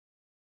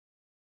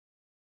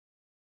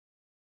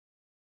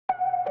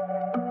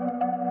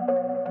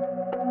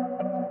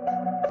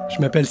Je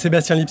m'appelle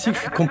Emmanuel Lipszyc, je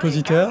suis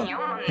compositeur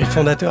et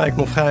fondateur avec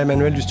mon frère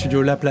Emmanuel du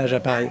studio Laplage à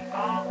Paris.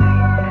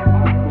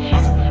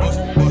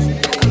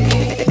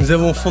 Nous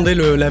avons fondé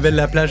le label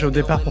Laplage au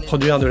départ pour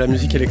produire de la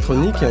musique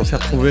électronique et on s'est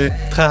retrouvé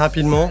très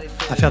rapidement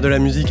à faire de la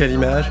musique à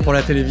l'image pour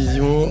la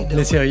télévision,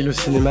 les séries, le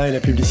cinéma et la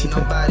publicité.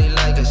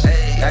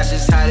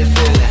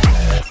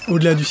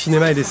 Au-delà du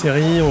cinéma et des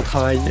séries, on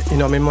travaille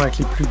énormément avec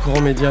les plus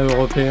grands médias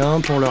européens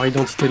pour leur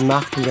identité de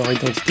marque et leur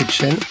identité de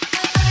chaîne.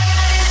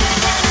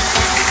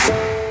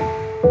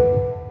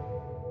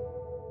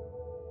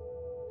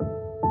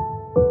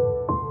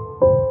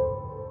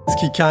 Ce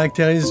qui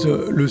caractérise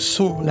le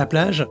son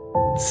Laplage,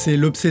 c'est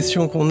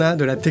l'obsession qu'on a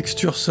de la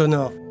texture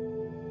sonore.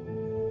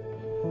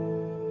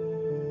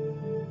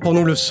 Pour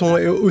nous, le son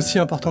est aussi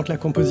important que la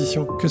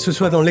composition. Que ce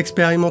soit dans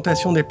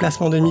l'expérimentation des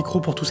placements des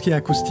micros pour tout ce qui est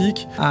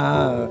acoustique,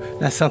 à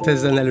la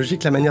synthèse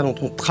analogique, la manière dont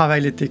on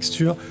travaille les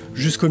textures,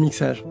 jusqu'au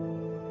mixage.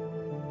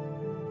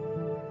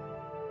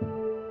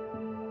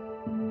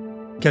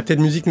 Kaptain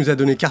Musique nous a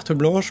donné carte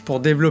blanche pour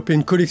développer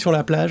une collection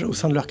Laplage au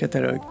sein de leur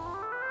catalogue.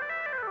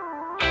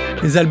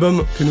 Les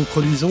albums que nous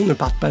produisons ne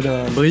partent pas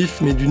d'un brief,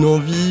 mais d'une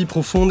envie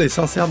profonde et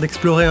sincère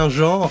d'explorer un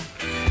genre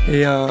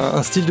et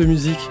un style de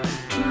musique.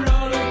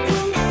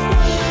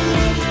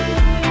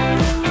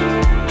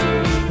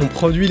 On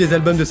produit les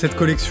albums de cette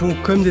collection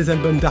comme des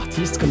albums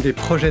d'artistes, comme des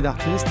projets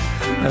d'artistes,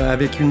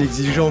 avec une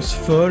exigence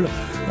folle,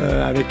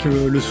 avec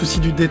le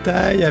souci du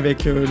détail,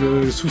 avec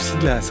le souci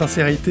de la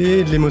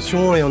sincérité, de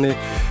l'émotion, et on est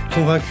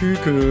convaincu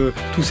que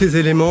tous ces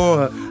éléments,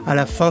 à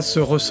la fin, se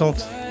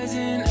ressentent.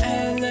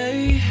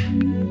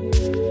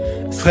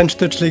 French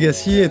Touch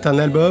Legacy est un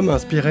album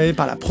inspiré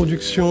par la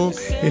production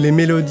et les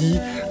mélodies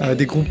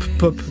des groupes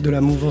pop de la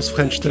mouvance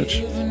French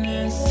Touch.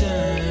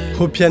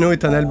 Au piano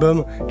est un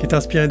album qui est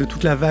inspiré de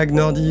toute la vague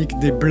nordique,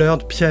 des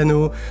blurred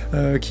piano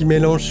qui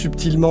mélangent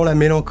subtilement la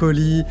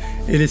mélancolie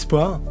et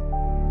l'espoir.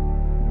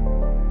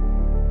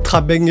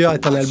 Trap Banger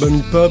est un album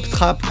hip-hop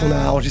trap qu'on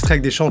a enregistré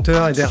avec des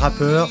chanteurs et des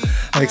rappeurs,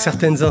 avec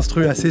certaines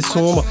instrus assez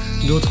sombres,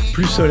 d'autres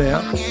plus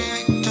solaires.